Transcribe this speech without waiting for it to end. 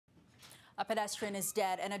A pedestrian is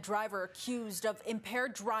dead and a driver accused of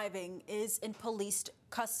impaired driving is in police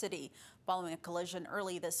custody following a collision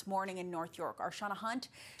early this morning in North York. Our Shauna Hunt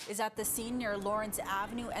is at the scene near Lawrence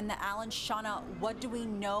Avenue and the Allen. Shauna, what do we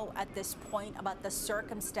know at this point about the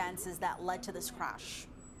circumstances that led to this crash?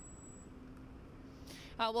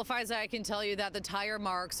 Well, Faiza, I can tell you that the tire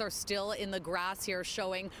marks are still in the grass here,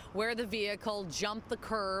 showing where the vehicle jumped the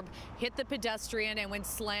curb, hit the pedestrian, and went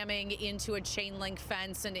slamming into a chain link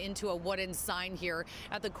fence and into a wooden sign here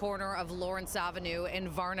at the corner of Lawrence Avenue and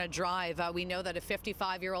Varna Drive. We know that a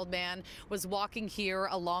 55-year-old man was walking here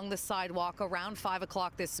along the sidewalk around 5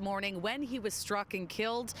 o'clock this morning when he was struck and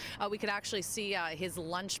killed. We could actually see his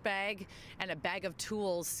lunch bag and a bag of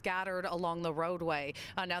tools scattered along the roadway.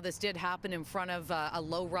 Now, this did happen in front of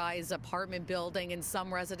a low-rise apartment building, and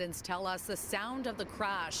some residents tell us the sound of the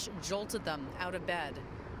crash jolted them out of bed.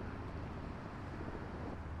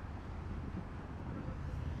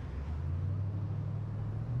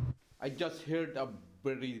 I just heard a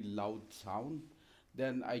very loud sound.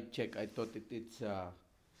 Then I check. I thought it's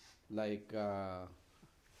like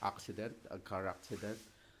accident, a car accident.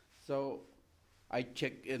 So I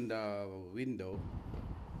check in the window,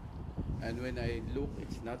 and when I look,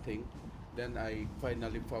 it's nothing. Then I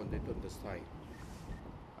finally found it on the side.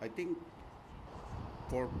 I think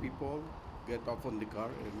 4 people get off on the car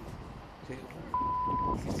and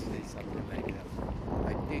say something like that.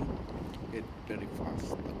 I think it's very fast.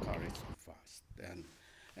 The car is fast,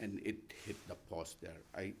 and it hit the post there.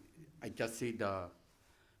 I just see the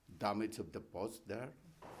damage of the post there.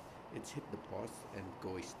 It's hit the post and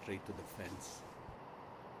goes straight to the fence.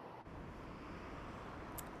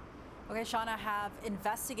 Okay, Shauna, have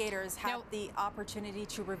investigators had the opportunity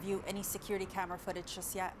to review any security camera footage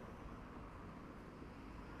just yet?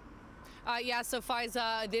 Yeah, so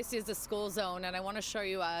Faiza, this is a school zone, and I want to show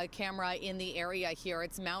you a camera in the area here.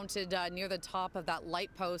 It's mounted near the top of that light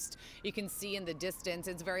post. You can see in the distance.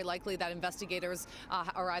 It's very likely that investigators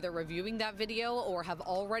are either reviewing that video or have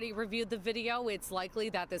already reviewed the video. It's likely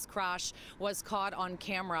that this crash was caught on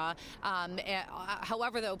camera.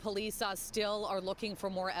 However, though, police still are looking for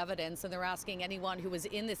more evidence, and they're asking anyone who was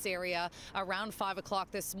in this area around 5 o'clock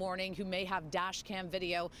this morning who may have dash cam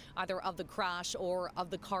video either of the crash or of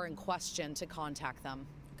the car in question to contact them.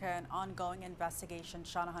 Okay, an ongoing investigation.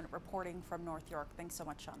 Shauna Hunt reporting from North York. Thanks so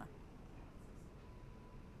much, Shauna.